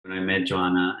when I met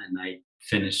Joanna and I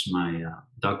finished my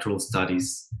doctoral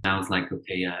studies. I was like,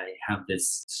 okay, I have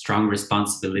this strong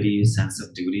responsibility, sense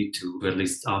of duty to at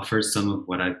least offer some of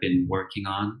what I've been working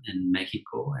on in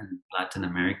Mexico and Latin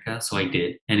America. So I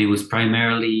did. And it was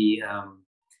primarily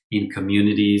in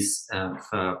communities of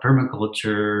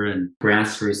permaculture and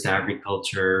grassroots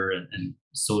agriculture and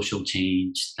social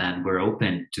change that were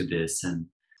open to this. And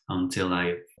until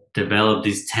I developed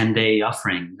this 10-day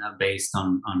offering based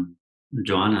on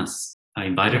Joanna's. I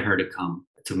invited her to come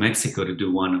to Mexico to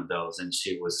do one of those, and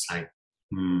she was like,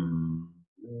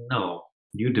 no,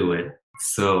 you do it.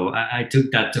 So I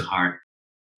took that to heart.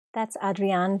 That's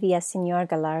Adrian Villaseñor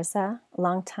Galarza,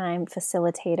 longtime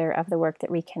facilitator of the work that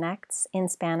reconnects in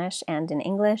Spanish and in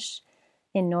English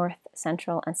in North,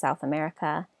 Central, and South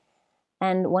America,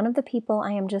 and one of the people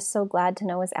I am just so glad to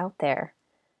know is out there,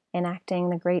 enacting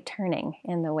the great turning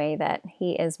in the way that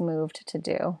he is moved to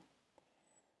do.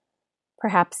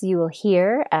 Perhaps you will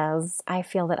hear, as I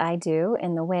feel that I do,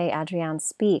 in the way Adrian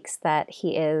speaks, that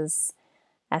he is,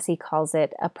 as he calls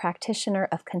it, a practitioner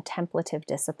of contemplative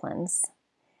disciplines,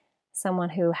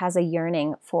 someone who has a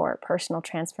yearning for personal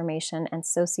transformation and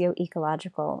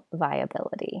socio-ecological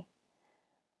viability.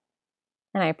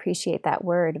 And I appreciate that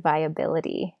word,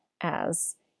 viability,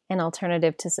 as an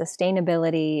alternative to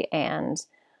sustainability and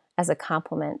as a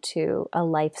complement to a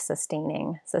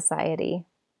life-sustaining society.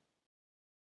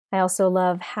 I also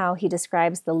love how he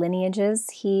describes the lineages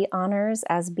he honors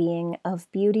as being of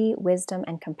beauty, wisdom,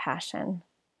 and compassion.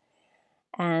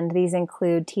 And these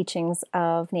include teachings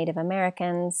of Native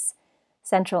Americans,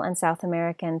 Central and South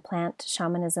American plant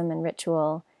shamanism and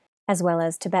ritual, as well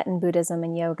as Tibetan Buddhism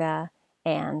and yoga,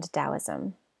 and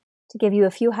Taoism. To give you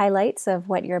a few highlights of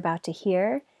what you're about to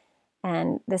hear,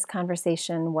 and this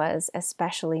conversation was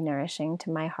especially nourishing to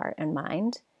my heart and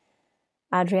mind.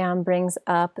 Adrian brings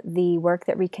up the work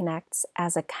that reconnects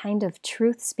as a kind of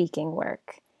truth-speaking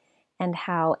work, and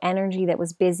how energy that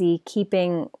was busy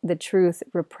keeping the truth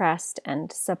repressed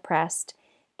and suppressed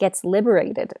gets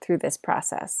liberated through this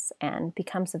process and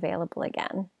becomes available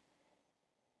again.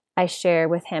 I share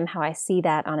with him how I see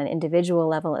that on an individual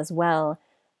level as well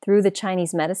through the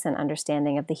Chinese medicine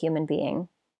understanding of the human being,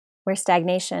 where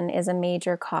stagnation is a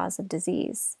major cause of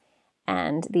disease,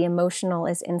 and the emotional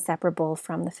is inseparable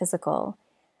from the physical.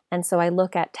 And so I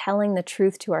look at telling the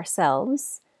truth to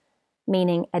ourselves,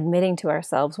 meaning admitting to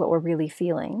ourselves what we're really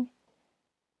feeling,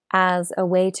 as a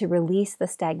way to release the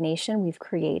stagnation we've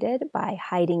created by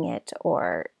hiding it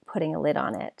or putting a lid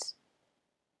on it.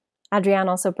 Adrian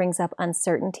also brings up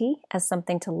uncertainty as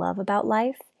something to love about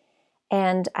life,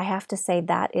 and I have to say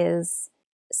that is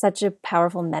such a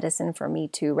powerful medicine for me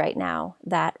too right now,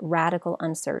 that radical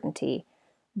uncertainty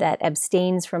that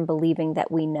abstains from believing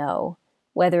that we know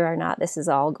whether or not this is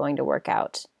all going to work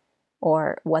out,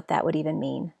 or what that would even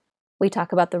mean. We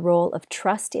talk about the role of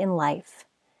trust in life,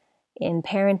 in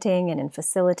parenting and in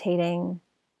facilitating,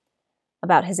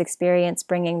 about his experience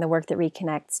bringing the work that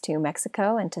reconnects to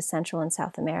Mexico and to Central and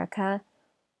South America,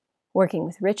 working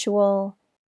with ritual,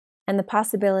 and the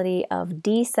possibility of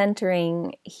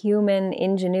decentering human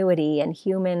ingenuity and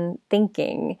human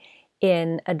thinking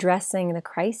in addressing the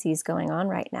crises going on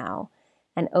right now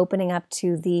and opening up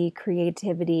to the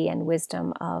creativity and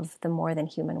wisdom of the more than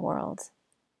human world.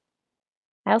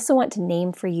 I also want to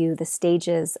name for you the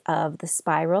stages of the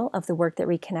spiral of the work that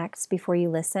reconnects before you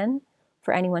listen,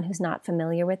 for anyone who's not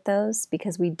familiar with those,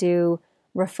 because we do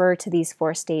refer to these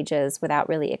 4 stages without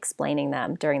really explaining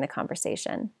them during the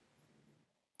conversation.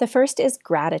 The first is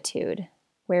gratitude,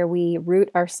 where we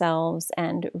root ourselves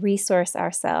and resource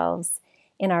ourselves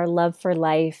in our love for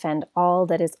life and all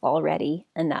that is already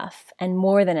enough and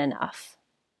more than enough.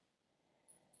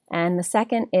 And the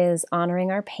second is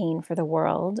honoring our pain for the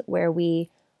world, where we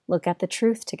look at the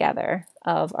truth together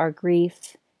of our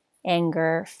grief,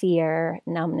 anger, fear,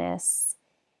 numbness,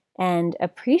 and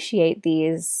appreciate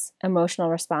these emotional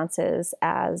responses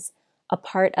as a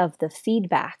part of the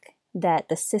feedback that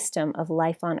the system of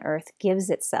life on Earth gives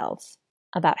itself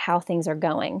about how things are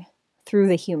going through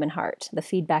the human heart, the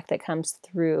feedback that comes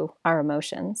through our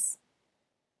emotions.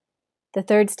 The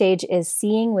third stage is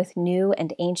seeing with new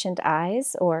and ancient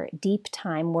eyes, or deep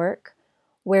time work,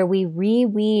 where we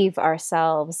reweave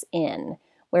ourselves in,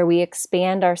 where we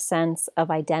expand our sense of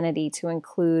identity to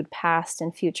include past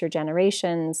and future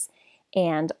generations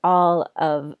and all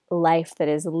of life that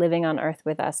is living on Earth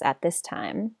with us at this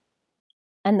time.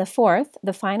 And the fourth,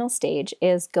 the final stage,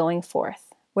 is going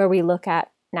forth, where we look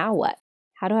at, now what?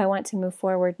 How do I want to move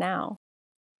forward now?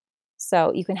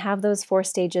 So you can have those 4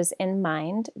 stages in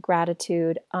mind: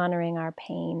 gratitude, honoring our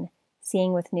pain,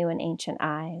 seeing with new and ancient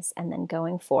eyes, and then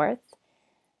going forth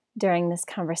during this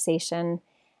conversation.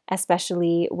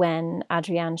 especially when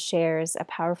Adrian shares a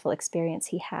powerful experience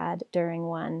he had during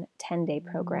one 10-day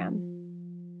program.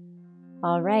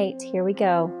 All right, here we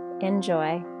go.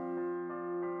 Enjoy.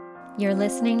 You're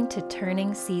listening to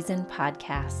Turning Season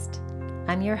Podcast.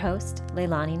 I'm your host,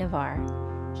 Leilani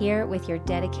Navar, here with your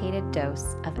dedicated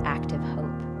dose of active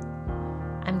hope.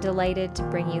 I'm delighted to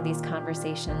bring you these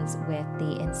conversations with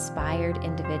the inspired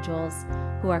individuals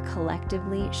who are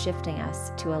collectively shifting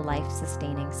us to a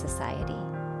life-sustaining society.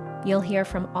 You'll hear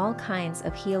from all kinds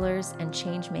of healers and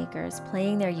change makers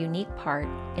playing their unique part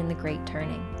in the Great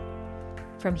Turning.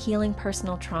 From healing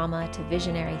personal trauma to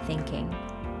visionary thinking,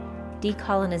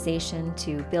 decolonization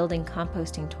to building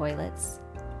composting toilets,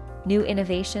 new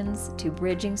innovations to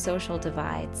bridging social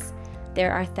divides,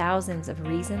 there are thousands of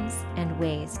reasons and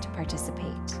ways to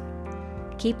participate.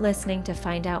 Keep listening to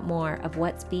find out more of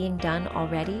what's being done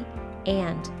already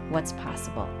and what's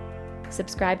possible.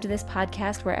 Subscribe to this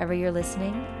podcast wherever you're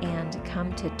listening and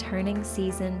come to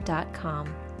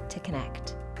turningseason.com to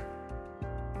connect.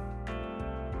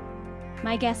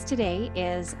 My guest today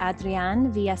is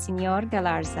Adrian Villaseñor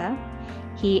Galarza.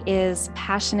 He is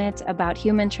passionate about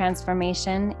human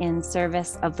transformation in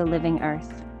service of the living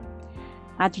earth.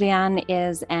 Adrian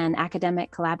is an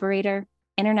academic collaborator,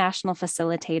 international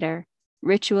facilitator,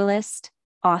 ritualist,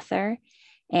 author,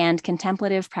 and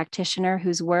contemplative practitioner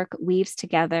whose work weaves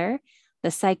together the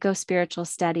psycho-spiritual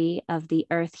study of the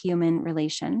earth-human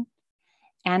relation,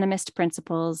 animist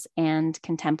principles, and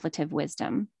contemplative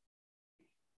wisdom.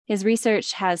 His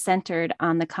research has centered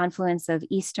on the confluence of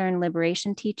Eastern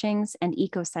liberation teachings and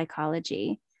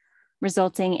eco-psychology,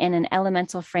 resulting in an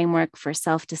elemental framework for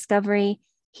self-discovery,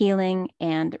 healing,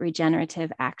 and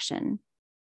regenerative action.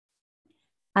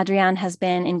 Adrian has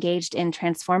been engaged in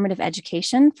transformative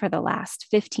education for the last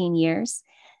 15 years,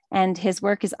 and his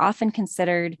work is often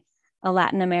considered a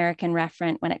Latin American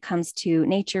referent when it comes to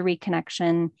nature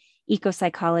reconnection,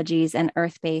 eco-psychologies, and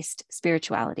earth-based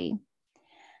spirituality.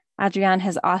 Adrian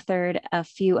has authored a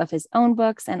few of his own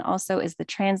books and also is the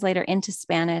translator into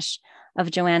Spanish of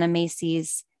Joanna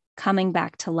Macy's Coming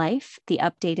Back to Life, the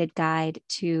updated guide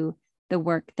to the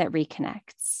work that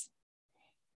reconnects.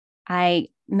 I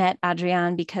met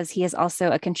Adrian because he is also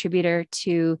a contributor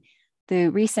to the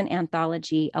recent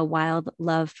anthology, A Wild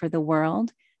Love for the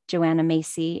World, Joanna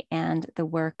Macy and the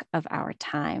Work of Our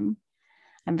Time.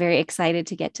 I'm very excited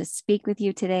to get to speak with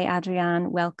you today,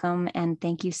 Adrian. Welcome, and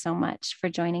thank you so much for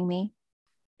joining me.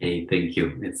 Hey, thank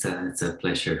you. It's a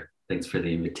pleasure. Thanks for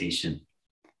the invitation.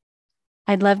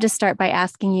 I'd love to start by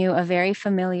asking you a very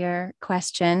familiar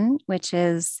question, which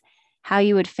is how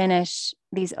you would finish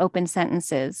these open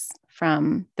sentences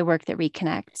from the work that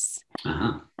reconnects.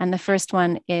 And the first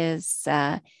one is,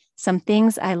 some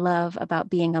things I love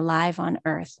about being alive on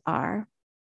Earth are.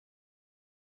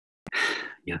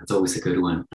 Yeah, it's always a good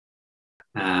one.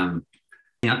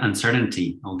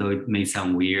 Uncertainty, although it may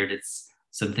sound weird, it's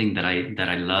something that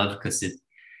I love because it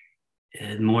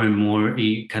more and more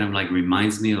it kind of like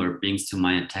reminds me or brings to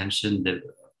my attention that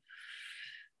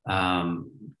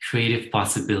creative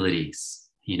possibilities,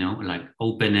 like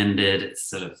open-ended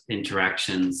sort of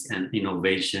interactions and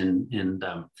innovation, and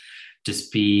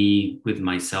just be with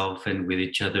myself and with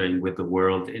each other and with the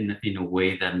world in a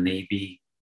way that maybe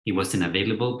it wasn't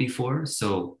available before.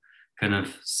 So kind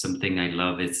of something I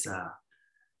love is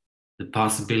the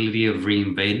possibility of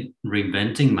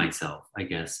reinventing myself, I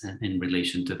guess, in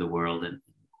relation to the world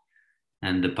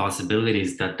and the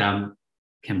possibilities that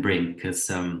can bring, because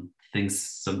some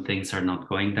things are not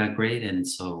going that great. And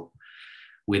so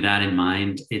with that in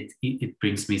mind, it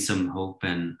brings me some hope,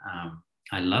 and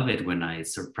I love it when I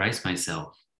surprise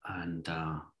myself and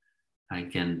I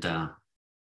can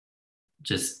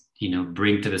just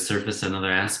bring to the surface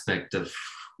another aspect of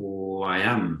who I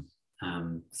am.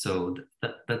 So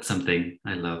that's something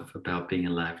I love about being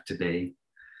alive today.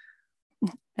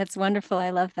 That's wonderful.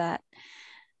 I love that.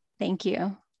 Thank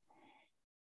you.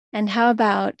 And how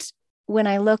about when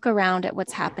I look around at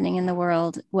what's happening in the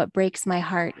world, what breaks my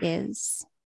heart is?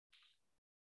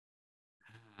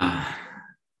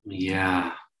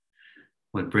 Yeah.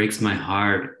 What breaks my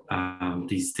heart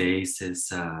these days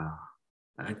is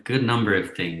a good number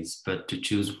of things, but to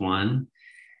choose one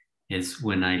is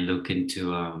when I look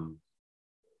into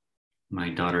my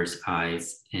daughter's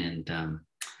eyes, and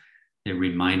they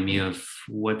remind me of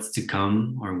what's to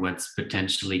come or what's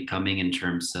potentially coming in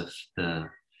terms of the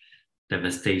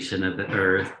devastation of the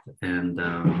earth and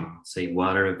say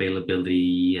water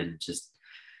availability and just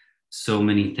so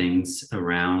many things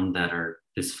around that are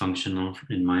dysfunctional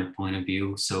in my point of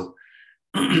view. So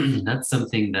that's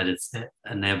something that is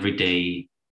an everyday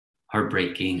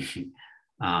heartbreaking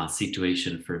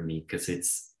situation for me, because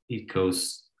it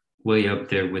goes way up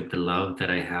there with the love that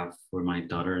I have for my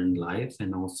daughter in life.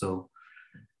 And also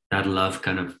that love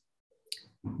kind of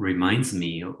reminds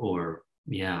me, or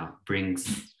yeah,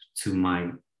 brings to my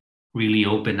really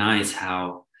open eyes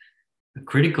how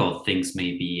critical things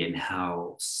may be, and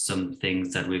how some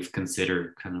things that we've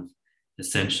considered kind of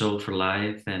essential for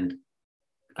life and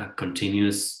a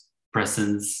continuous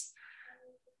presence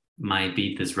might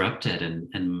be disrupted,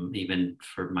 and even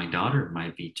for my daughter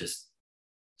might be just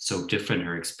so different,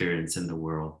 her experience in the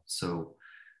world. So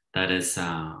that is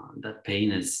that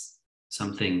pain is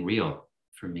something real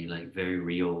for me, like very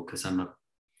real, because I'm a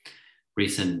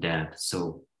recent dad.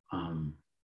 So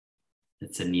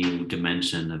it's a new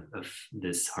dimension of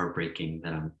this heartbreaking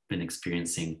that I've been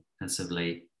experiencing as of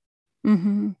late.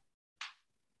 Mm-hmm.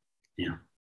 Yeah.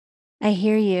 I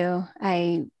hear you.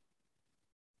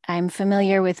 I'm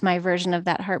familiar with my version of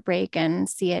that heartbreak and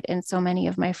see it in so many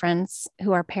of my friends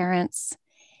who are parents.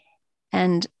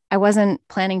 And I wasn't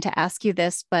planning to ask you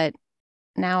this, but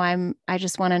now I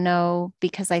just want to know,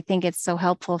 because I think it's so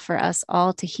helpful for us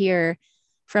all to hear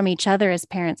from each other as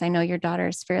parents. I know your daughter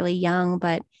is fairly young,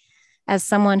 but as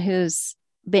someone who's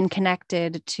been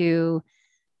connected to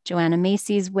Joanna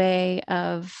Macy's way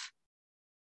of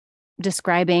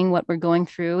describing what we're going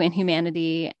through in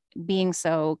humanity, being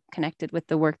so connected with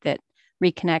the work that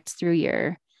reconnects through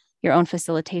your own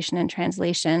facilitation and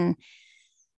translation,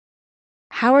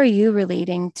 how are you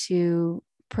relating to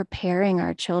preparing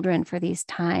our children for these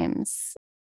times?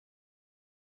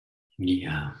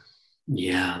 Yeah,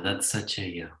 that's such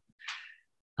a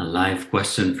live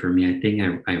question for me. I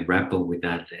think I grapple with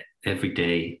that every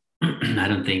day. I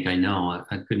don't think I know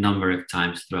a good number of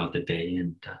times throughout the day,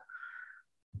 and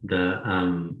the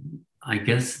I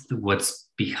guess what's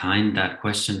behind that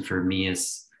question for me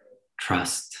is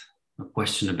trust. A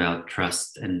question about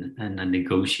trust, and a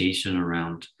negotiation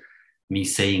around me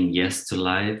saying yes to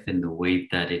life in the way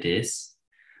that it is.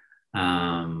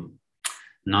 Um,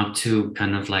 Not to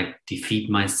kind of like defeat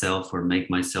myself or make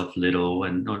myself little,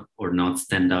 and not, or not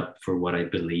stand up for what I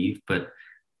believe, but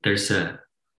there's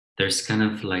kind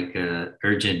of like a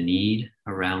urgent need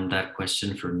around that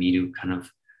question for me to kind of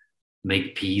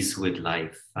make peace with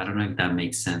life. I don't know if that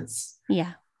makes sense.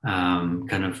 Yeah.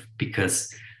 Kind of, because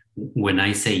when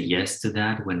I say yes to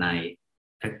that, when I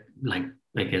like,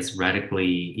 I guess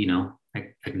radically,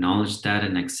 acknowledge that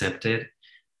and accept it,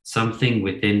 something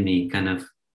within me kind of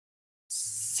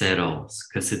settles,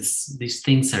 because it's these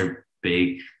things are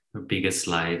big, or big as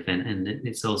life, and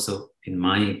it's also, in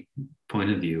my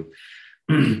point of view,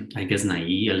 I guess a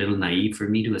little naive for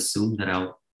me to assume that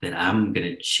I'm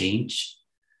gonna change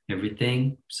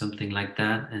everything, something like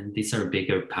that. And these are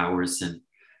bigger powers,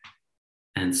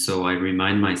 and so I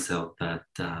remind myself that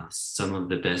some of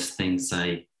the best things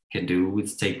I can do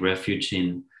is take refuge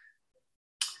in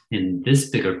these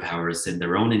bigger powers, in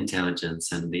their own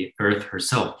intelligence, and the earth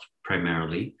herself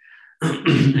primarily,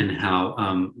 and how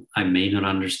I may not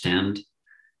understand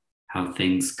how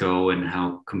things go and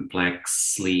how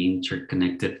complexly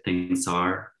interconnected things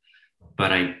are,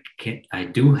 but I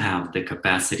do have the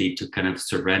capacity to kind of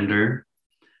surrender,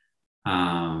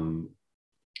 um,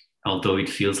 although it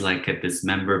feels like a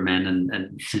dismemberment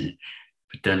and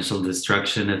potential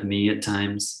destruction of me at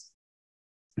times.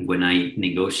 When I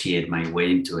negotiate my way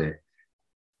into it,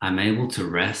 I'm able to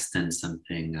rest in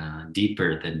something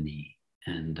deeper than me,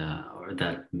 and or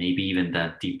that maybe even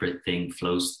that deeper thing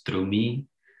flows through me.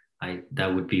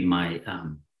 That would be my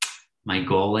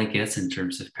goal, I guess, in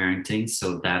terms of parenting.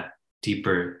 So that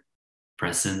deeper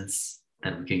presence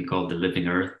that we can call the living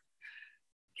earth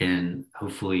can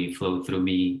hopefully flow through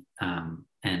me,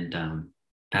 and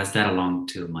pass that along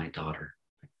to my daughter.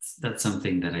 That's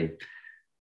something that I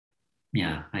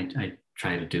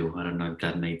try to do. I don't know if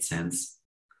that made sense.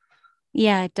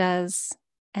 Yeah, it does.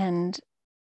 And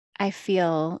I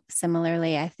feel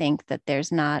similarly. I think that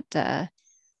there's not, that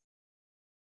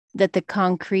the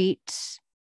concrete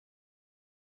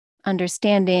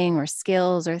understanding or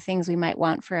skills or things we might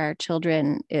want for our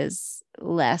children is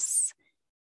less,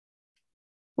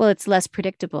 well, it's less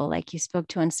predictable. Like you spoke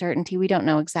to uncertainty. We don't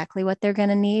know exactly what they're going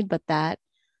to need, but that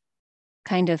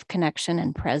kind of connection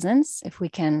and presence, if we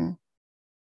can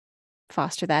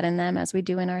foster that in them as we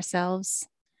do in ourselves,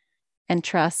 and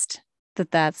trust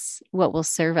that that's what will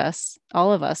serve us,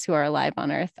 all of us who are alive on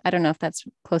earth. I don't know if that's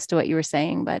close to what you were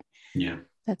saying, but Yeah.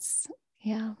 that's,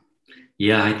 yeah.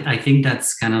 Yeah, I think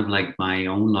that's kind of like my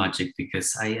own logic,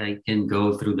 because I can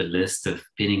go through the list of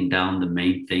pinning down the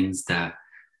main things that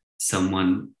some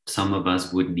of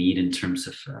us would need in terms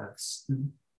of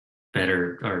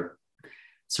better or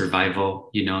survival,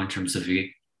 in terms of,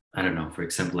 I don't know, for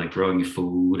example, like growing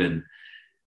food and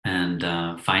and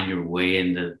find your way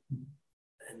in the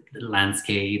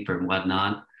landscape or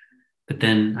whatnot. But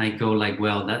then I go like,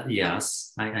 well, that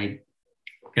yes, I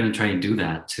gonna try and do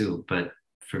that too. But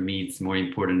for me, it's more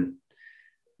important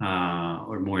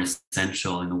or more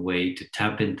essential in a way to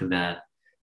tap into that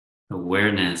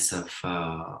awareness of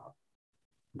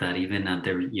that even at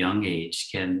their young age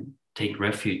can take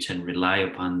refuge and rely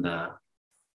upon the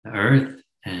earth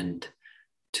and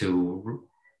to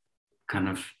kind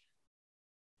of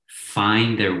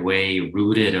find their way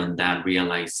rooted on that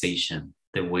realization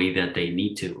the way that they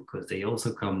need to, because they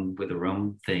also come with their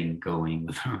own thing going,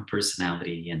 with their own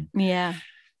personality and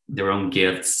their own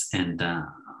gifts. And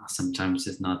sometimes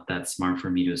it's not that smart for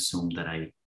me to assume that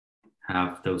I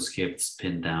have those gifts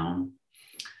pinned down.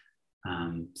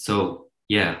 So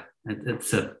yeah,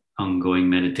 it's an ongoing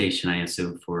meditation, I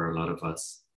assume, for a lot of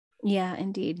us. Yeah,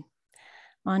 indeed.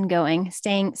 Ongoing,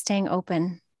 staying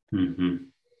open. Mm-hmm.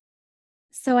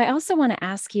 So I also want to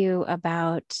ask you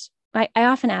about, I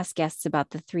often ask guests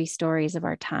about the 3 stories of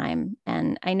our time.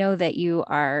 And I know that you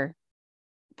are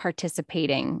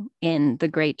participating in the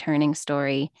Great Turning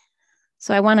story.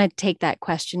 So I want to take that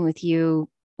question with you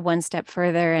one step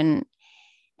further and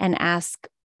ask,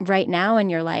 right now in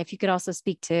your life, you could also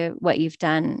speak to what you've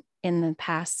done in the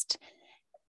past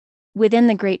within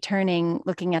the Great Turning,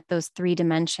 looking at those 3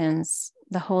 dimensions,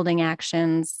 the holding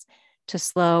actions to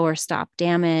slow or stop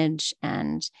damage,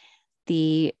 and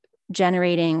the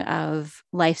generating of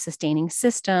life-sustaining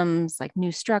systems like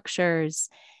new structures,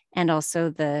 and also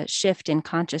the shift in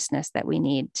consciousness that we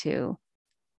need to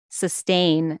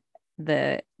sustain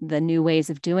the new ways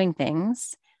of doing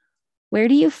things. Where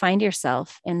do you find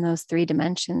yourself in those 3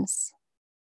 dimensions?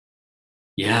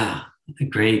 Yeah,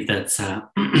 great. That's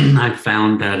I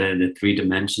found that the 3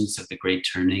 dimensions of the Great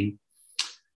Turning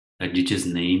that you just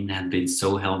named have been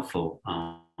so helpful.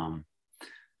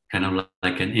 Kind of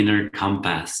like an inner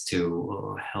compass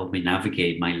to help me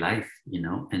navigate my life,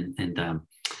 and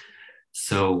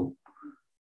so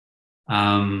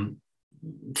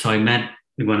so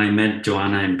when I met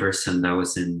Joanna in person, that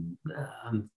was in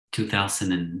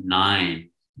 2009,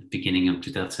 the beginning of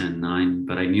 2009.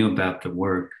 But I knew about the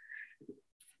work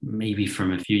maybe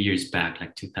from a few years back,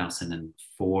 like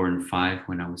 2004 and 5,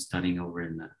 when I was studying over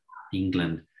in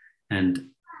England, and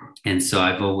so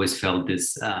I've always felt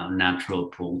this natural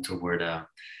pull toward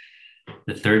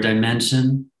the 3rd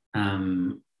dimension,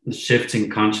 the shift in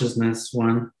consciousness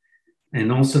one,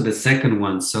 and also the 2nd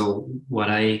one. So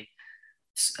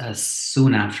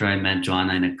soon after I met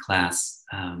Joanna in a class,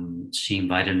 she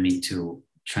invited me to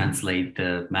translate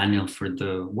the manual for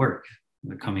the work,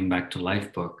 the Coming Back to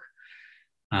Life book.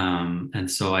 And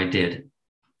so I did,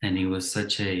 and it was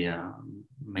such a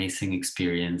amazing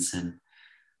experience. And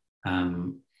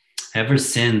ever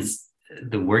since,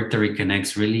 the work that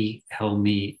reconnects really helped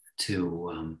me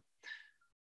to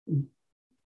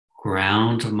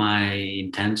ground my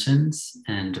intentions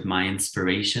and my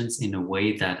inspirations in a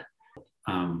way that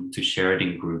to share it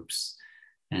in groups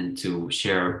and to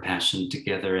share our passion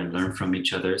together and learn from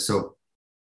each other. So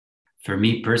for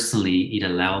me personally, it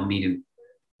allowed me to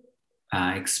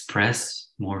express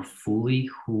more fully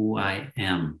who I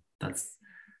am.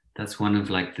 That's one of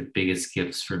like the biggest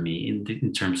gifts for me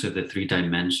in terms of the 3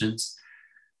 dimensions.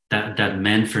 That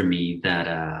meant for me that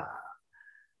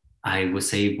I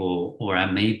was able, or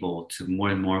I'm able, to more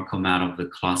and more come out of the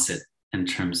closet in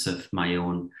terms of my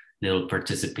own little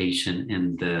participation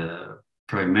in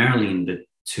primarily in the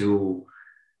 2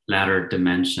 latter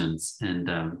dimensions, and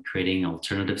creating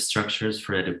alternative structures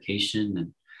for education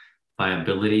and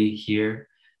viability here.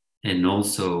 And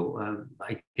also,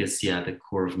 I guess, the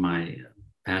core of my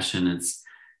passion is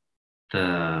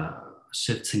the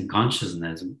shifts in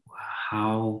consciousness.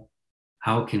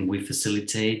 How can we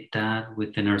facilitate that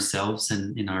within ourselves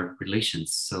and in our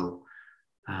relations? So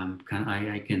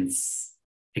I can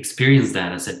experience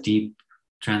that as a deep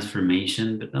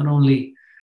transformation, but not only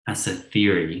as a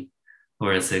theory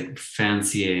or as a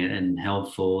fancy and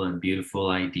helpful and beautiful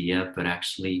idea, but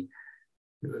actually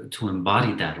to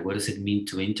embody that. What does it mean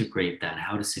to integrate that?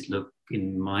 How does it look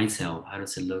in myself? How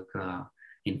does it look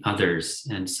in others?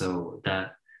 And so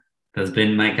that's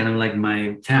been my kind of like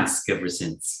my task ever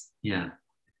since.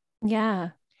 Yeah.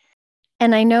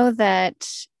 And I know that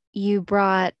you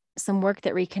brought some work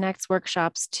that reconnects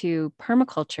workshops to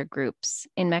permaculture groups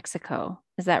in Mexico.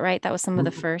 Is that right? That was some of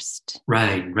the first.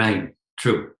 Right.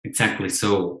 True. Exactly.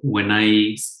 So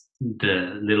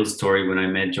the little story when I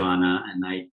met Joanna and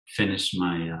I finished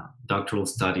my doctoral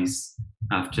studies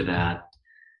after that,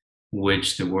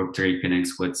 which the work that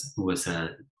reconnects was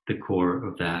the core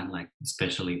of that, like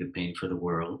especially the pain for the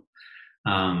world.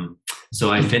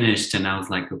 So I finished and I was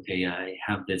like, okay, I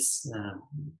have this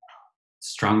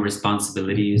strong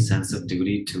responsibility, sense of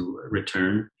duty to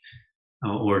return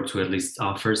or to at least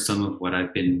offer some of what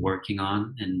I've been working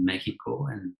on in Mexico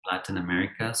and Latin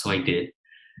America. So I did.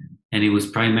 And it was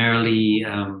primarily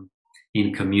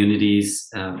in communities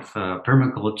of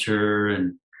permaculture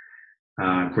and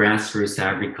grassroots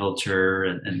agriculture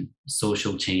and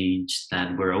social change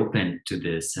that were open to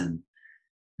this.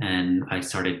 And I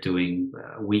started doing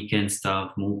weekend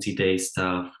stuff, multi-day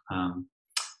stuff,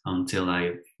 until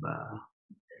I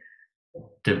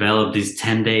developed this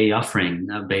 10-day offering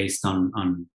based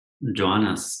on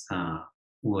Joanna's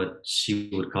what she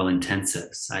would call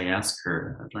intensives. I asked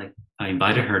her, like, I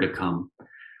invited her to come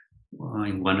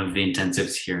in one of the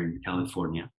intensives here in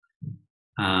California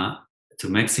to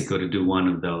Mexico to do one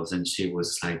of those, and she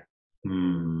was like,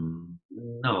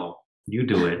 "No, you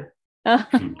do it."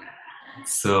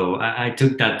 So I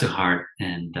took that to heart,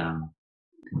 and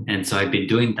so I've been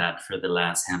doing that for the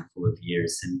last handful of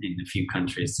years in a few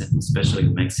countries, and especially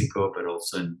in Mexico, but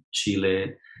also in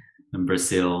Chile and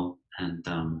Brazil, and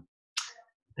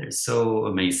they're so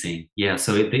amazing. Yeah,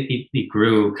 so it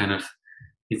grew kind of.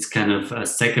 It's kind of a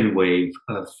second wave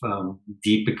of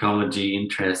deep ecology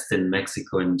interest in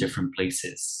Mexico in different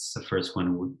places. The first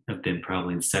one would have been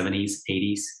probably in the 70s,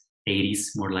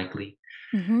 80s more likely.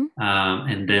 Mm-hmm.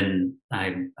 And then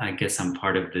I guess I'm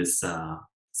part of this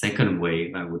second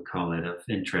wave, I would call it, of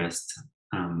interest.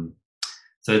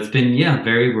 So it's been, yeah,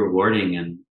 very rewarding,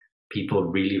 and people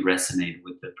really resonate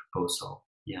with the proposal.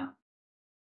 Yeah.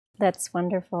 That's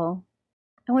wonderful.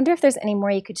 I wonder if there's any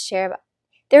more you could share about.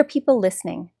 There are people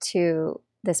listening to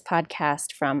this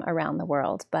podcast from around the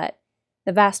world, but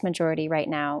the vast majority right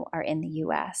now are in the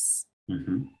US.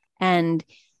 Mm-hmm. And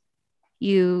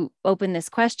you open this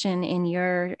question in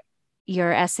your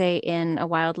essay in A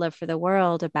Wild Love for the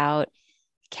World about,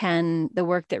 can the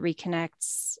work that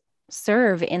reconnects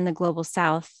serve in the global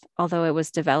South, although it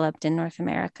was developed in North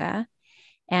America?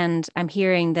 And I'm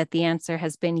hearing that the answer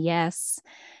has been yes,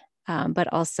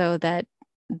 but also that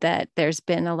there's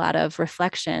been a lot of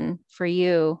reflection for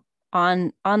you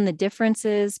on the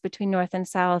differences between North and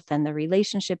South and the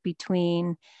relationship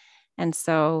between. And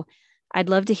so I'd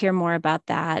love to hear more about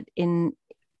that in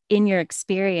your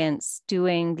experience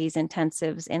doing these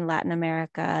intensives in Latin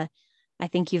America. I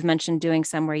think you've mentioned doing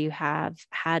some where you have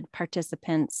had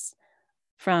participants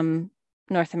from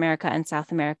North America and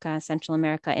South America, Central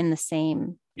America in the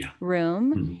same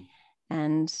room. Mm-hmm.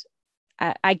 And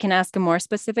I can ask a more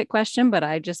specific question, but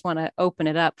I just want to open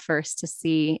it up first to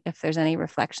see if there's any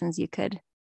reflections you could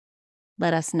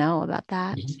let us know about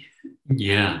that.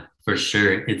 Yeah, for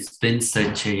sure. It's been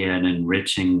such an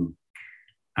enriching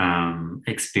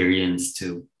experience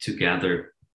to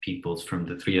gather peoples from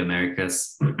the three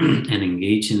Americas and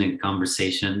engage in a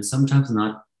conversation, sometimes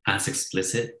not as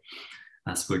explicit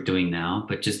as we're doing now,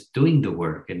 but just doing the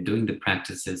work and doing the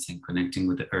practices and connecting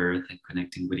with the earth and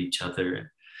connecting with each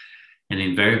other. And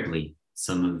invariably,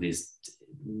 some of these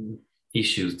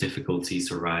issues, difficulties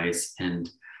arise. And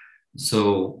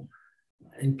so,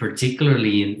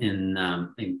 particularly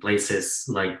in places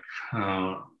like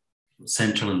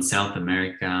Central and South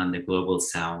America and the global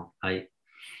South,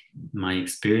 my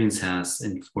experience has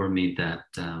informed me that,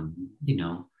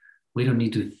 we don't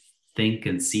need to think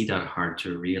and see that hard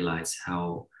to realize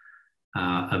how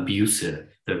abusive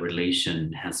the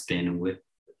relation has been with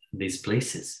these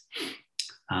places.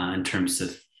 In terms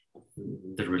of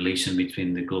the relation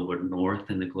between the global North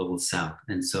and the global South.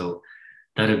 And so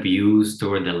that abuse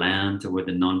toward the land, toward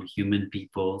the non-human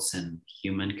peoples and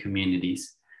human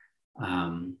communities,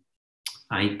 I've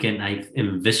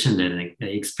envisioned it and I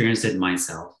experienced it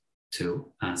myself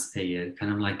too, as a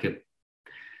kind of like a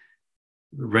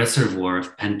reservoir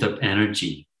of pent-up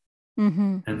energy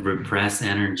and repressed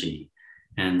energy.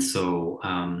 And so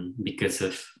because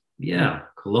of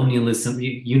colonialism,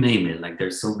 you name it, like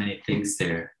there's so many things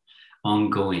there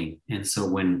ongoing. And so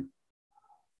when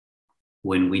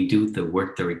we do the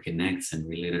work that reconnects and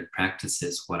related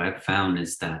practices, what I've found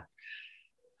is that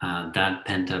that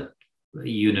pent up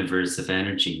universe of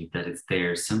energy that is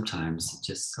there, sometimes it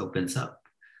just opens up.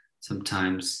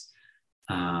 Sometimes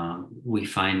we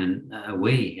find a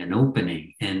way, an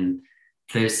opening, and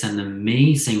there's an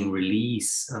amazing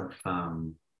release of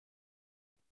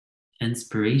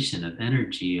inspiration, of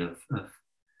energy, of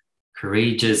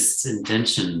courageous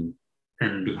intention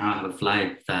and behalf of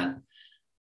life, that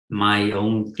my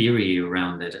own theory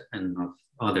around it and of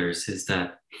others is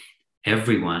that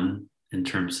everyone, in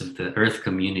terms of the earth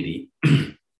community,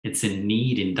 it's in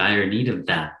dire need of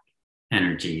that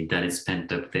energy that is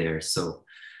pent up there. So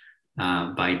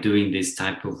by doing this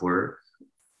type of work,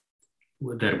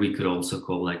 that we could also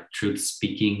call like truth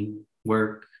speaking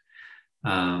work.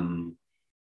 That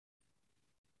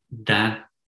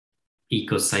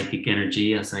eco-psychic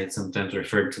energy, as I sometimes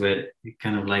refer to it, it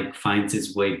kind of like finds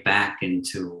its way back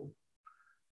into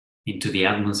the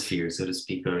atmosphere, so to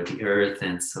speak, or the earth,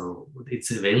 and so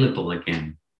it's available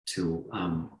again to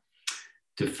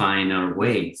find our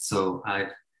way. So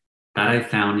I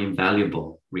found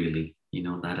invaluable, really.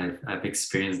 That I've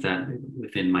experienced that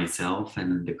within myself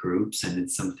and in the groups, and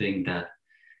it's something that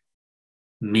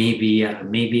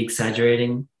maybe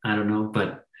exaggerating, I don't know,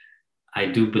 but I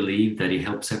do believe that it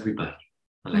helps everybody.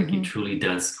 Like it truly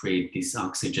does create this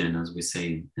oxygen, as we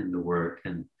say in the work,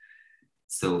 and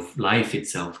so life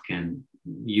itself can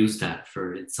use that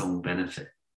for its own benefit.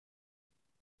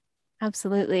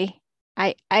 Absolutely.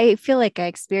 I feel like I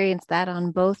experienced that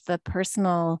on both the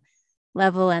personal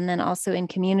level and then also in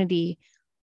community,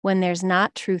 when there's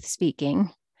not truth speaking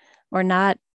or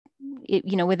not,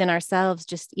 within ourselves,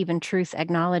 just even truth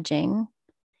acknowledging,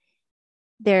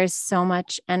 there's so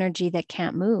much energy that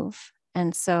can't move.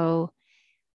 And so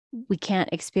we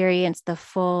can't experience the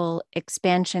full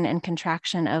expansion and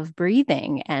contraction of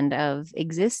breathing and of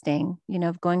existing,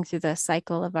 of going through the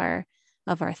cycle of our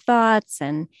thoughts.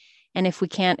 And if we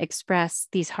can't express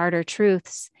these harder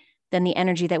truths, then the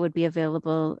energy that would be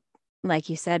available, like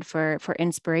you said, for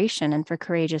inspiration and for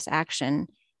courageous action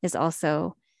is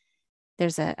also,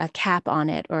 there's a cap on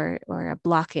it or a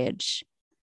blockage.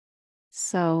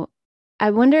 So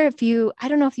I wonder I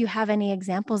don't know if you have any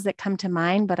examples that come to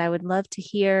mind, but I would love to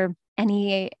hear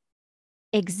any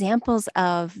examples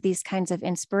of these kinds of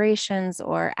inspirations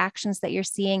or actions that you're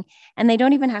seeing. And they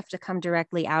don't even have to come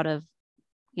directly out of,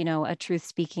 a truth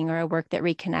speaking or a work that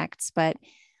reconnects, but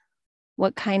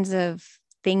what kinds of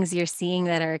things you're seeing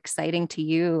that are exciting to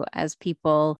you as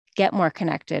people get more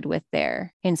connected with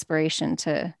their inspiration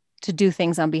to do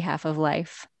things on behalf of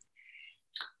life.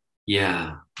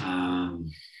 Yeah.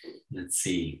 Let's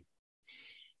see.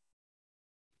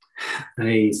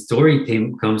 A story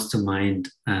comes to mind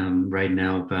right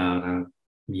now about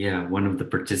one of the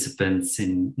participants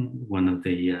in one of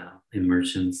the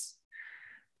immersions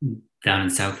down in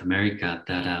South America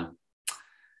that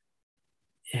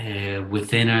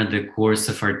within the course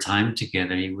of our time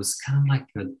together, it was kind of like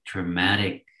a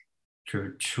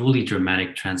truly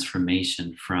dramatic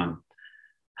transformation from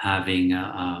having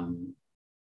a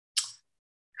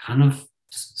kind of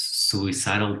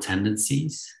suicidal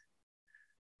tendencies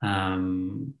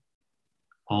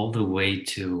all the way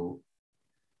to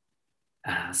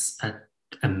an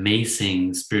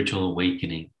amazing spiritual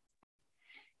awakening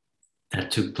that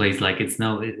took place. Like it's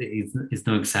no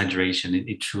exaggeration.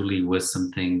 It truly was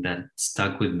something that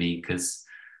stuck with me, because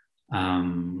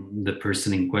the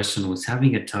person in question was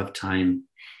having a tough time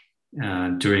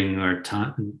during our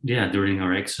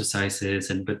exercises,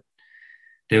 but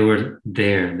they were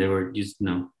there. They were just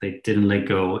they didn't let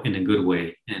go in a good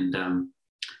way, and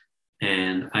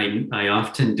I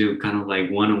often do kind of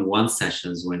like one-on-one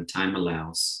sessions when time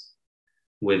allows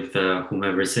with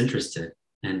whomever's interested.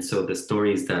 And so the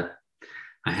stories that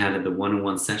I had at the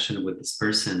one-on-one session with this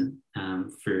person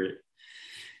for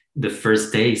the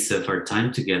first days of our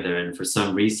time together, and for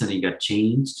some reason he got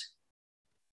changed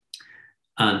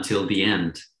until the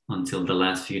end, until the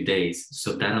last few days.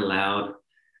 So that allowed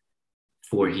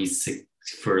for the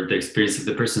experience of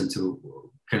the person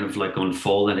to kind of like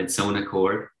unfold at its own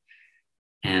accord.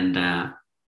 And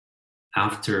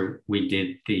after we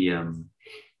did the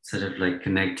sort of like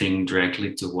connecting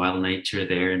directly to wild nature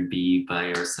there and be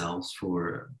by ourselves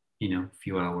for a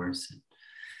few hours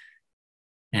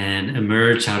and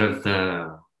emerge out of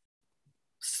the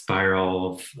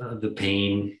spiral of the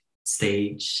pain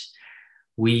stage,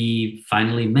 we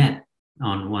finally met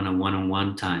on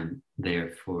one-on-one time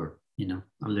there for a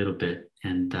little bit,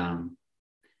 and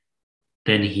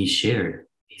then he shared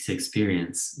his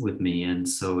experience with me, and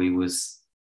so it was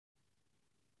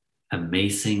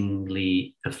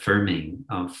amazingly affirming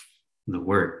of the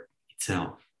work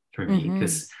itself for me,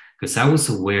 because I was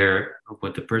aware of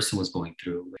what the person was going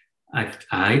through.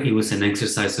 It was an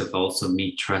exercise of also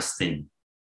me trusting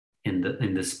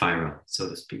in the spiral, so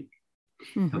to speak,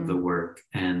 of the work,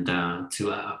 and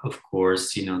to of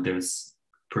course there's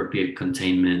appropriate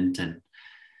containment and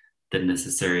the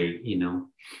necessary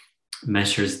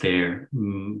measures there,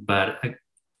 but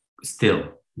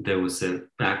still there was an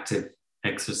active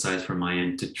exercise from my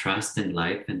end to trust in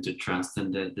life and to trust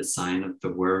in the design of the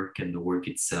work and the work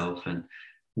itself. And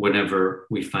whenever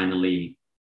we finally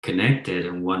connected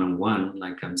and one-on-one,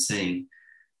 like I'm saying,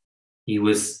 it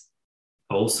was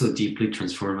also deeply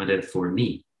transformative for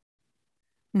me,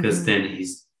 because then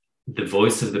the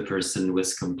voice of the person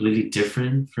was completely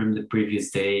different from the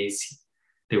previous days.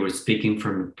 They were speaking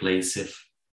from a place of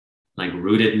like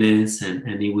rootedness,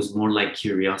 and it was more like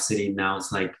curiosity. Now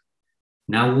it's like,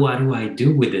 now what do I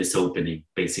do with this opening,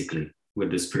 basically,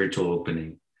 with the spiritual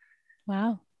opening?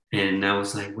 Wow. And I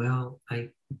was like, well, I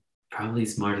probably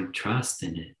smarter trust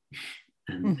in it,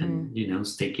 and you know,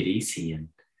 take it easy and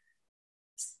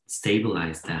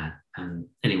stabilize that. And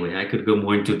anyway, I could go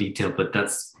more into detail, but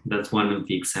that's one of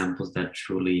the examples that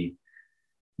truly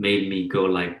made me go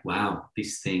like, wow,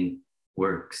 this thing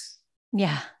works.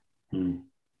 Yeah. Mm.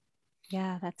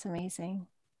 Yeah, that's amazing.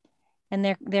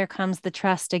 And there comes the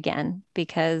trust again,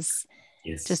 because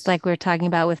Yes. just like we we're talking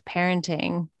about with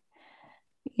parenting,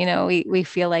 you know, we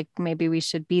feel like maybe we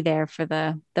should be there for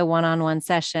the one-on-one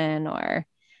session, or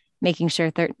making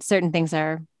sure certain things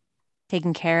are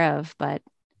taken care of, but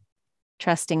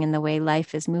trusting in the way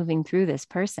life is moving through this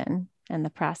person and the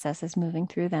process is moving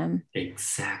through them.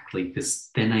 Exactly. Because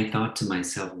then I thought to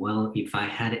myself, well, if I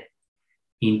had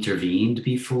intervened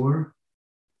before,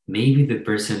 maybe the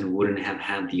person wouldn't have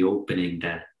had the opening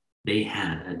that they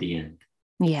had at the end.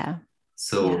 Yeah.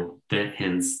 So that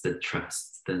hence the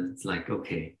trust. Then it's like,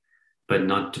 okay, but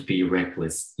not to be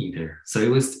reckless either. So it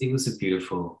was a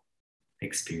beautiful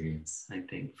experience, I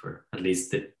think, for at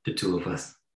least the two of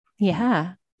us.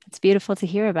 Yeah. It's beautiful to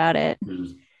hear about it.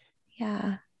 Mm.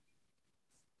 Yeah.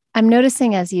 I'm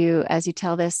noticing as you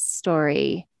tell this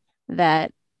story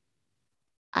that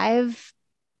I've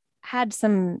had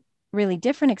some really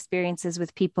different experiences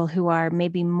with people who are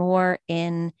maybe more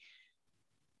in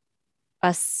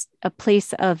a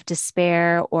place of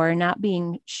despair, or not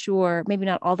being sure, maybe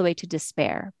not all the way to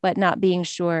despair, but not being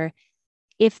sure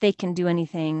if they can do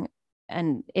anything,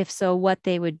 and if so, what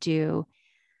they would do,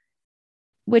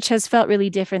 which has felt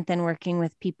really different than working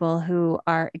with people who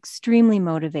are extremely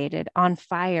motivated, on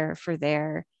fire for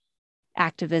their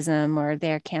activism or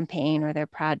their campaign or their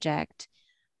project,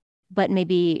 but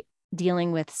maybe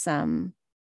dealing with some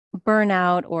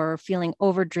burnout or feeling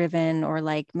overdriven, or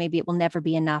like maybe it will never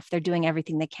be enough. They're doing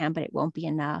everything they can, but it won't be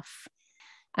enough.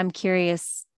 I'm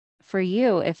curious for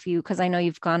you, if you, because I know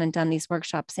you've gone and done these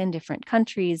workshops in different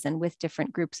countries and with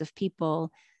different groups of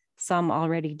people, some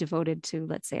already devoted to,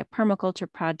 let's say, a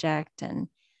permaculture project. And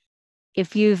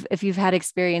if you've had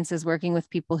experiences working with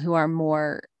people who are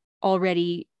more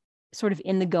already sort of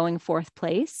in the going forth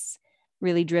place,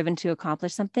 really driven to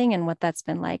accomplish something, and what that's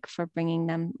been like for bringing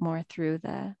them more through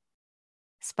the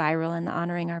spiral and the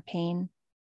honoring our pain.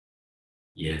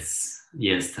 Yes,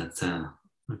 that's a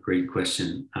great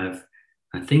question. I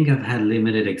think I've had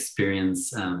limited experience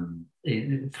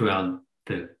throughout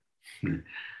the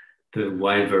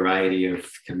wide variety of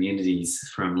communities,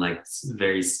 from like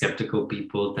very skeptical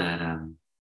people that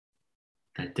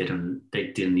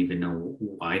didn't even know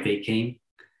why they came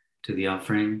to the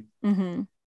offering,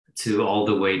 to all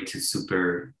the way to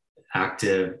super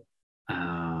active,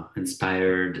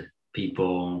 inspired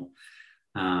people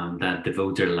that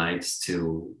devote their lives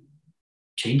to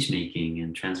change making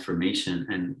and transformation,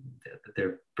 and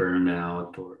they're burned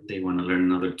out or they want to learn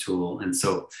another tool. And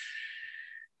so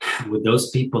with those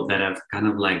people that have kind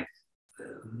of like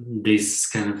this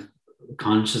kind of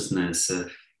consciousness of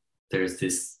there's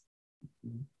this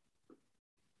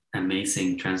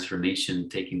amazing transformation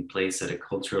taking place at a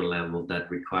cultural level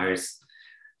that requires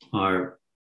our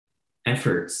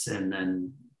efforts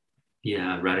and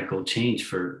radical change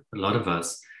for a lot of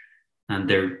us, and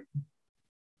they're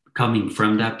coming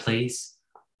from that place.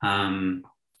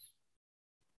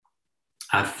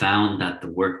 I've found that the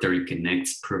work that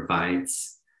Reconnects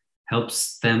provides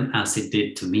helps them, as it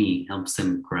did to me, helps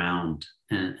them ground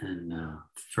and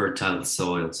fertile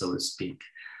soil, so to speak.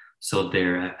 So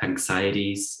their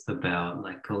anxieties about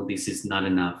like, oh, this is not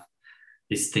enough.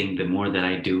 This thing, the more that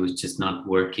I do, is just not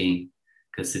working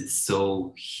because it's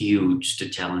so huge, the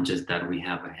challenges that we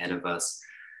have ahead of us.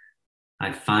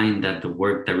 I find that the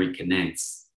work that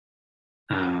reconnects,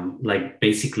 like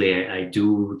basically I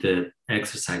do the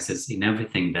exercises in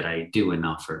everything that I do and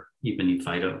offer, even if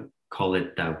I don't call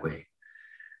it that way,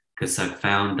 because I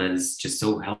found that it's just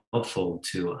so helpful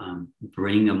to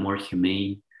bring a more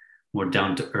humane, more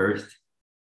down to earth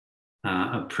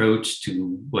approach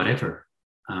to whatever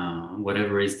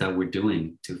it is that we're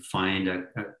doing, to find a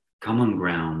common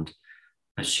ground,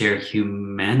 a shared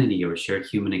humanity or shared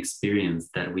human experience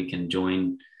that we can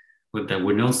join with, that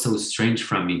we're not so strange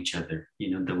from each other,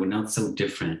 that we're not so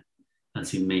different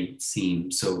as it may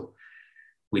seem. So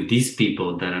with these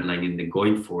people that are like in the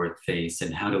going forward phase,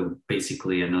 and how to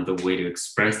basically, another way to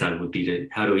express that would be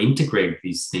how to integrate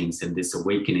these things and these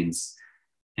awakenings,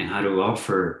 and how to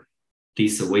offer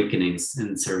these awakenings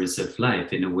in service of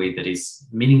life in a way that is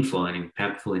meaningful and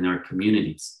impactful in our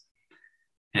communities.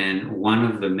 And one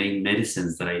of the main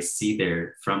medicines that I see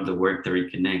there from the work that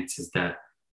reconnects is that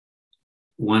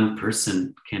one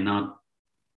person cannot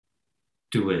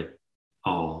do it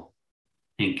all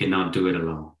and cannot do it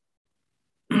alone.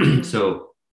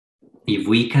 So if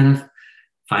we kind of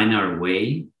find our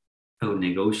way or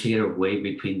negotiate our way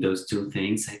between those two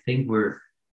things, I think we're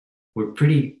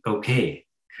pretty okay,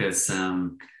 because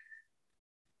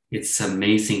it's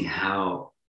amazing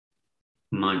how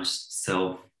much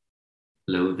self-loathing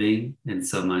and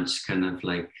so much kind of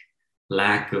like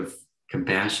lack of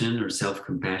compassion or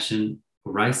self-compassion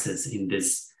rises in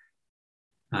this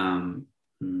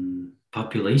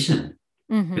population,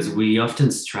 because we often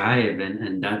strive,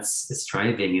 and that's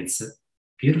striving. It's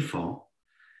beautiful,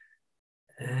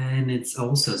 and it's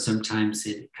also sometimes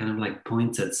it kind of like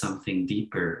points at something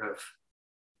deeper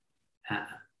of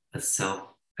a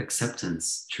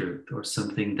self-acceptance truth, or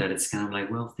something that it's kind of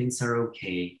like, well, things are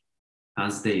okay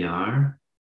as they are,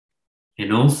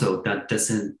 and also that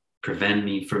doesn't prevent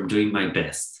me from doing my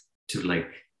best to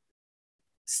like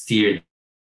steer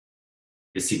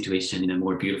the situation in a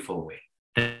more beautiful way.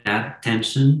 That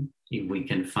tension, if we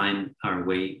can find our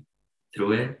way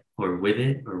through it or with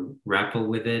it or grapple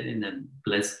with it in a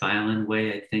less violent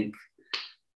way, I think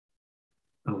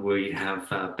we have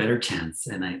a better chance.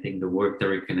 And I think the work that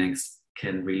reconnects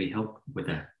can really help with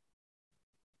that.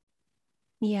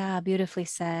 Yeah, beautifully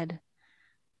said.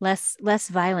 Less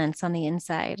violence on the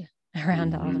inside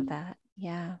around all of that.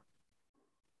 Yeah.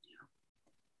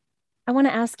 I want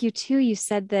to ask you too, you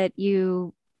said that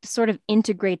you sort of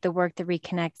integrate the work that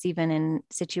reconnects even in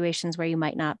situations where you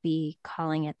might not be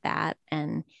calling it that.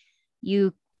 And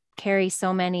you carry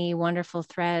so many wonderful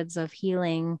threads of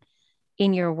healing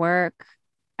in your work.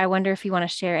 I wonder if you want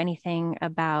to share anything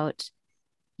about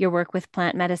your work with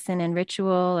plant medicine and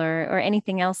ritual, or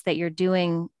anything else that you're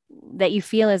doing that you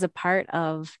feel is a part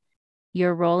of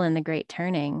your role in the Great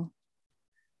Turning.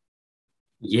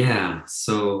 Yeah.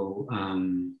 So,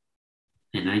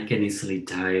 and I can easily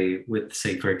tie with,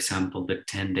 say, for example, the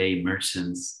 10-day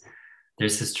immersions.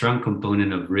 There's a strong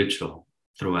component of ritual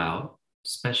throughout,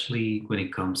 especially when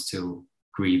it comes to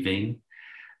grieving,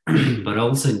 but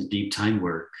also in deep time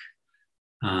work,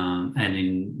 and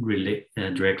in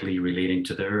directly relating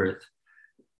to the earth.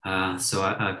 So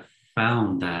I've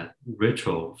found that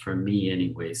ritual, for me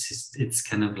anyways, it's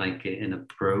kind of like an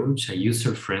approach, a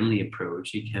user-friendly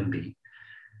approach it can be,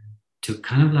 to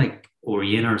kind of like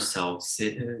orient ourselves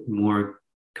more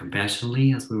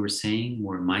compassionately, as we were saying,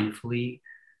 more mindfully,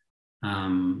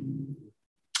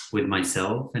 with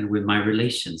myself and with my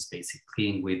relations, basically,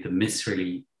 and with the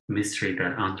mystery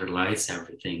that underlies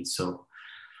everything. So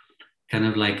kind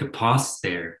of like a pause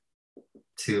there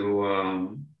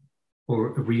to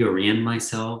or reorient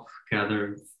myself,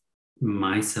 gather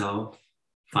myself,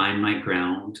 find my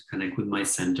ground, connect with my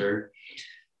center,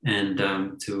 and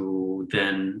to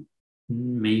then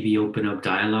maybe open up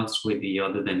dialogues with the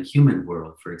other than human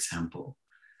world, for example.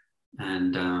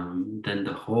 And then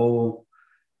the whole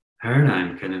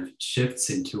paradigm kind of shifts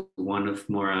into one of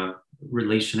more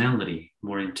relationality,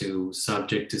 more into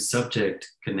subject to subject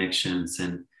connections,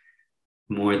 and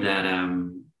more that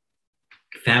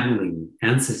family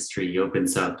ancestry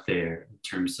opens up there, in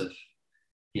terms of,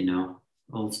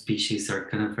 all species are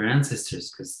kind of our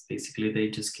ancestors, because basically they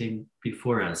just came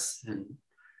before us, and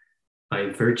by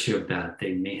virtue of that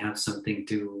they may have something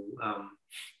to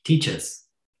teach us.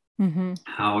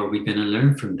 How are we going to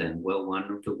learn from them? Well,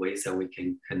 one of the ways that we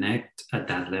can connect at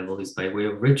that level is by way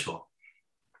of ritual,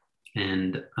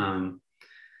 and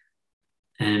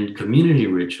community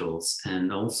rituals,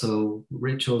 and also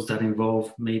rituals that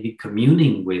involve maybe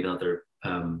communing with other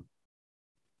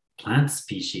plant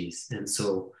species. And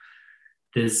so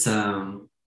this,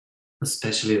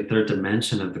 especially the third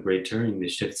dimension of the Great Turning, the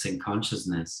shifts in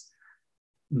consciousness,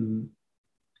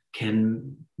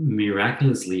 can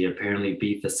miraculously apparently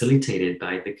be facilitated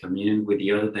by the communion with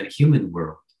the other than human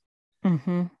world.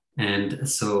 And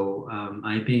so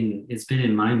it's been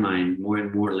in my mind more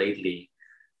and more lately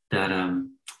that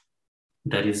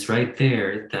that is right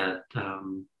there, that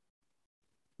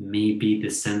maybe the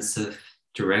sense of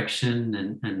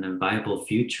direction and a viable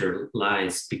future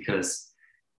lies, because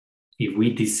if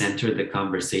we decenter the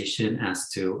conversation as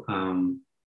to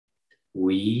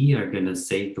we are going to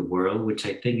save the world, which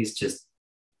I think is just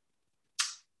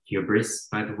hubris,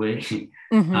 by the way.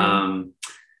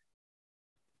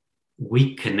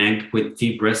 We connect with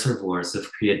deep reservoirs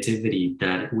of creativity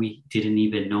that we didn't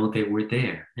even know they were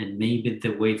there. And maybe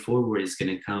the way forward is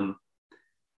going to come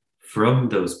from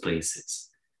those places.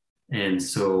 And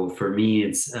so for me,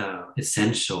 it's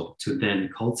essential to then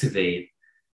cultivate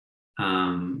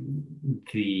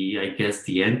I guess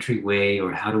the entryway,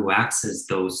 or how to access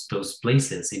those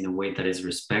places in a way that is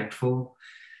respectful,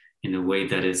 in a way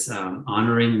that is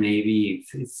honoring, maybe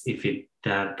if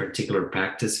that particular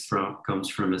practice comes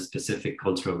from a specific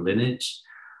cultural lineage,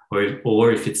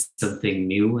 or if it's something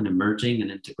new and emerging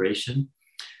and integration.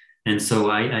 And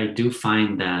so I do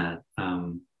find that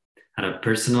at a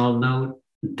personal note,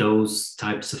 those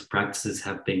types of practices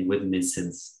have been with me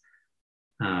since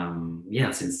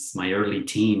since my early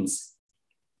teens.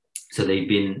 So they've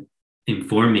been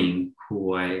informing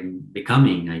who I'm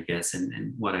becoming, I guess,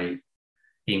 and what I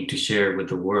aim to share with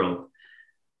the world.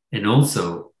 And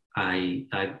also, I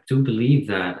do believe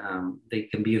that they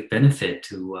can be of benefit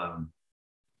to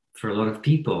for a lot of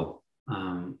people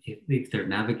if they're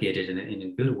navigated in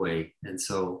a good way. And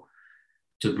so,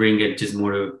 to bring it just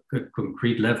more to a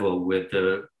concrete level with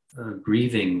the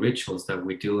grieving rituals that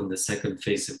we do in the second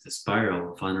phase of the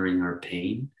spiral of honoring our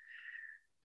pain.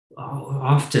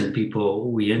 Often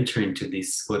we enter into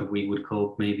this, what we would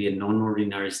call maybe a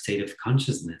non-ordinary state of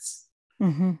consciousness.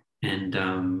 Mm-hmm. And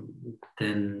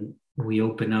then we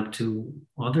open up to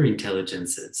other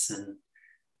intelligences,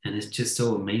 and it's just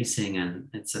so amazing, and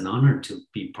it's an honor to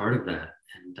be part of that.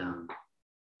 And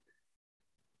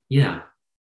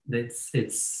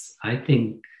it's I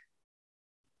think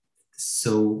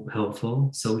so helpful,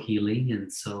 so healing,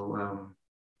 and so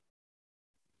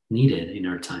needed in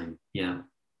our time. Yeah.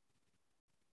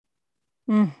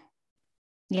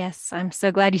 Yes, I'm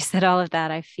so glad you said all of that.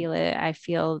 I feel it. I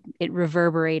feel it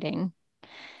reverberating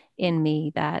in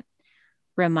me, that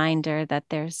reminder that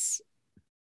there's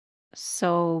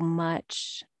so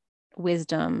much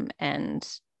wisdom and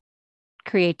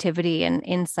creativity and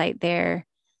insight there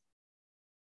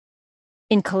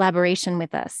in collaboration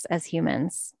with us as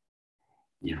humans.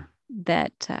 Yeah.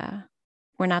 That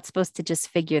we're not supposed to just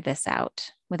figure this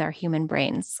out with our human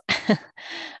brains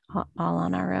all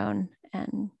on our own.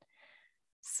 And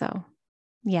so,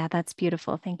 yeah, that's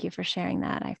beautiful. Thank you for sharing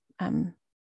that. I'm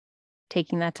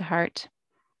taking that to heart.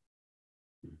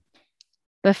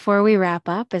 Before we wrap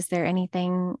up, is there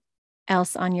anything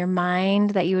else on your mind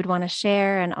that you would want to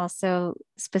share? And also,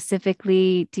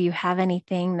 specifically, do you have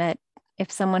anything that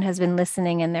if someone has been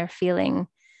listening and they're feeling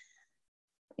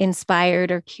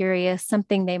inspired or curious,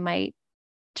 something they might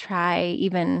try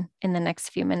even in the next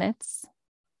few minutes?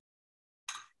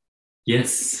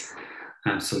 Yes,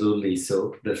 absolutely.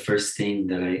 So the first thing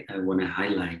that I want to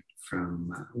highlight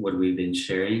from what we've been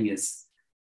sharing is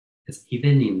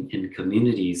even in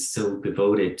communities so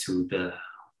devoted to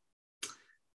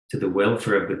the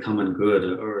welfare of the common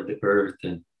good, or the earth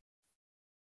and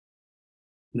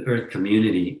the earth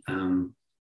community,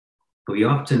 we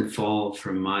often fall,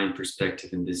 from my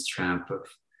perspective, in this trap of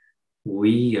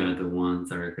we are the ones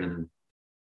that are going to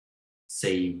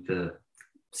save the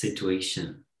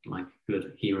situation, like a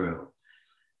good hero.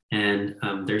 And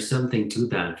there's something to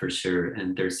that for sure.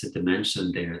 And there's a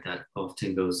dimension there that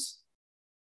often goes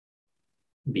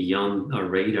beyond our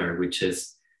radar, which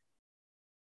is,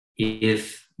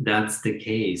 if that's the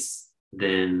case,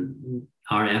 then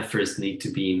our efforts need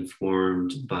to be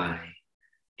informed by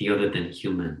the other than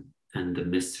human and the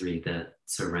mystery that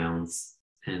surrounds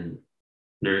and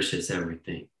nourishes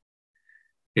everything.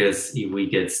 Because if we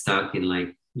get stuck in,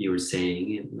 like you were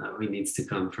saying, it needs to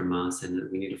come from us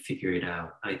and we need to figure it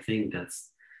out, I think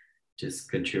that's just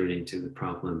contributing to the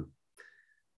problem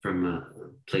from a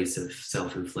place of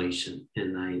self-inflation.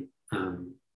 And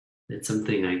it's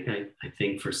something I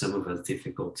think for some of us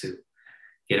difficult to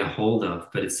get a hold of,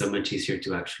 but it's so much easier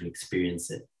to actually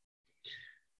experience it.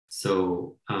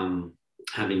 So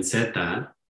having said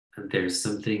that, there's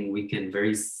something we can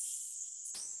very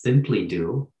simply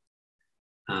do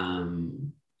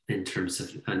in terms of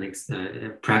a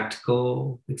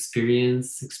practical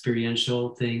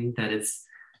experiential thing that it's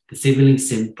seemingly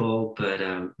simple, but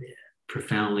can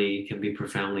be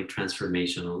profoundly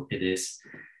transformational. It is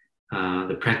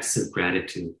the practice of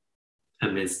gratitude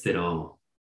amidst it all.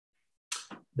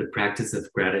 The practice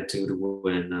of gratitude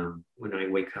when I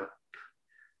wake up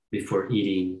before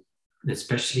eating,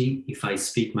 especially if I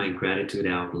speak my gratitude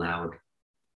out loud.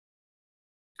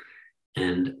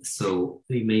 And so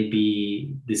it may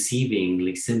be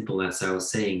deceivingly simple, as I was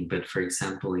saying, but for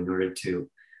example, in order to,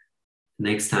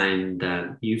 next time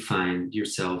that you find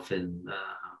yourself in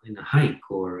a hike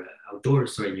or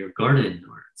outdoors or in your garden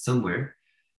or somewhere,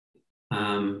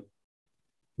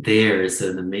 there is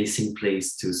an amazing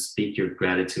place to speak your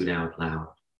gratitude out loud.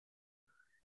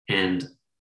 And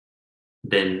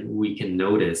then we can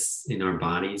notice in our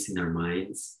bodies, in our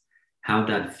minds, how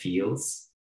that feels.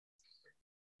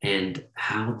 and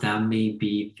how that may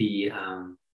be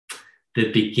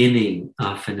the beginning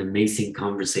of an amazing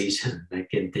conversation that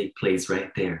can take place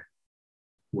right there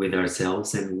with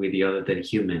ourselves and with the other than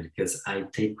human. Because I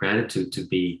take gratitude to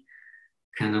be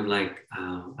kind of like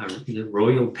the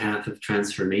royal path of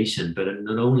transformation, but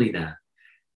not only that,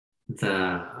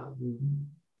 the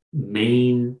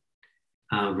main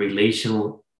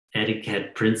relational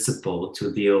etiquette principle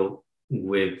to deal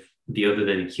with the other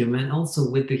than human, also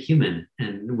with the human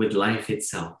and with life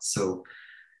itself. So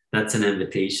that's an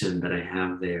invitation that I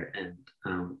have there, and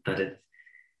that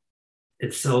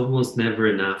it's almost never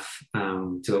enough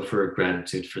to offer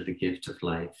gratitude for the gift of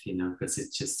life, because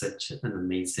it's just such an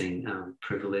amazing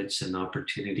privilege and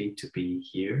opportunity to be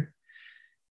here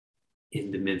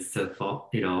in the midst of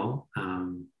it all.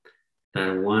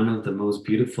 That one of the most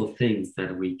beautiful things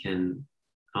that we can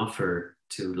offer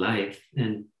to life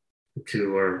and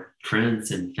to our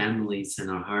friends and families and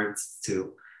our hearts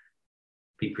to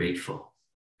be grateful.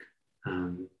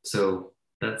 So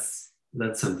that's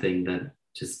something that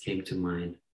just came to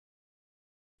mind.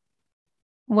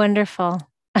 Wonderful.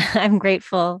 I'm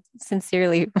grateful,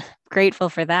 sincerely grateful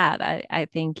for that. I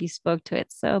think you spoke to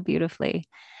it so beautifully.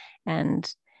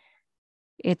 And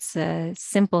it's a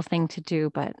simple thing to do,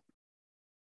 but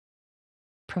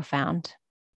profound.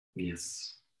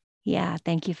 Yes. Yeah,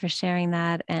 thank you for sharing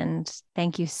that. And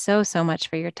thank you so, so much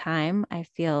for your time. I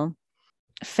feel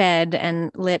fed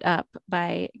and lit up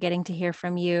by getting to hear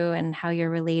from you and how you're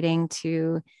relating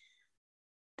to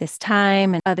this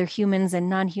time and other humans and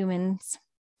non-humans.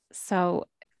 So,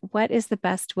 what is the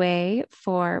best way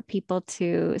for people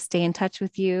to stay in touch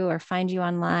with you or find you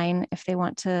online if they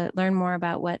want to learn more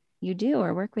about what you do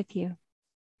or work with you?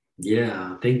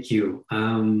 Yeah, thank you.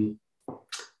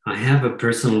 I have a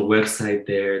personal website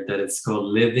there that it's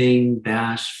called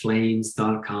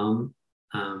living-flames.com,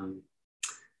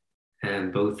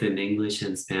 and both in English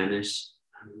and Spanish.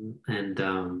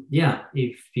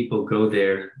 If people go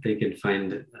there, they can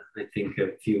find, I think,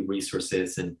 a few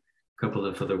resources, and a couple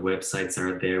of other websites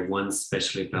are there. One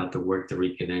especially about the work that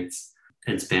reconnects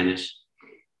in Spanish.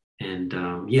 And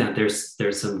there's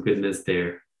some goodness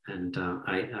there. And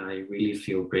I really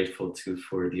feel grateful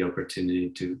for the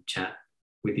opportunity to chat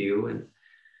with you. And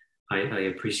I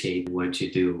appreciate what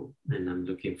you do. And I'm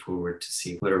looking forward to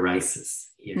see what arises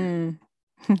here.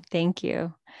 Thank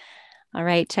you. All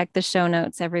right, check the show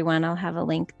notes, everyone. I'll have a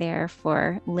link there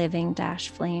for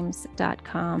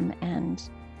living-flames.com. And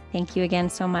thank you again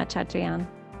so much, Adrian.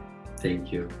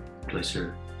 Thank you.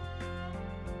 Pleasure.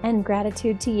 And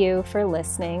gratitude to you for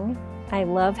listening. I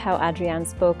love how Adrian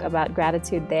spoke about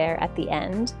gratitude there at the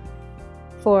end.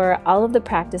 For all of the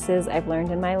practices I've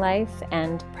learned in my life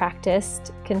and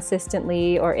practiced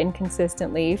consistently or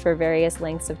inconsistently for various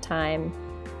lengths of time,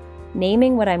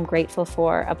 naming what I'm grateful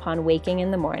for upon waking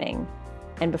in the morning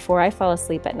and before I fall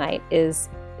asleep at night is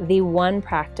the one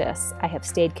practice I have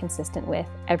stayed consistent with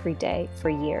every day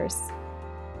for years.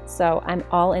 So I'm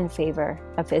all in favor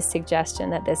of his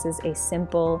suggestion that this is a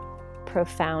simple,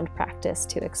 profound practice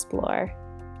to explore.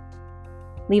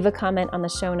 Leave a comment on the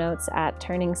show notes at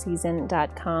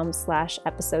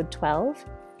turningseason.com/episode 12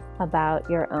 about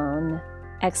your own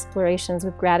explorations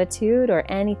with gratitude or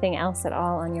anything else at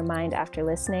all on your mind after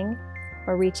listening,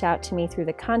 or reach out to me through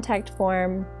the contact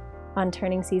form on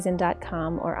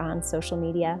turningseason.com or on social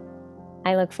media.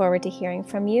 I look forward to hearing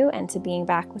from you and to being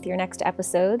back with your next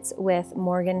episodes with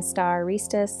Morgan Star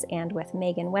Ristas and with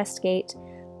Megan Westgate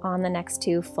on the next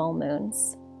 2 full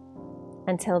moons.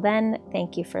 Until then,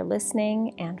 thank you for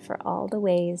listening and for all the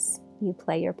ways you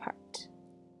play your part.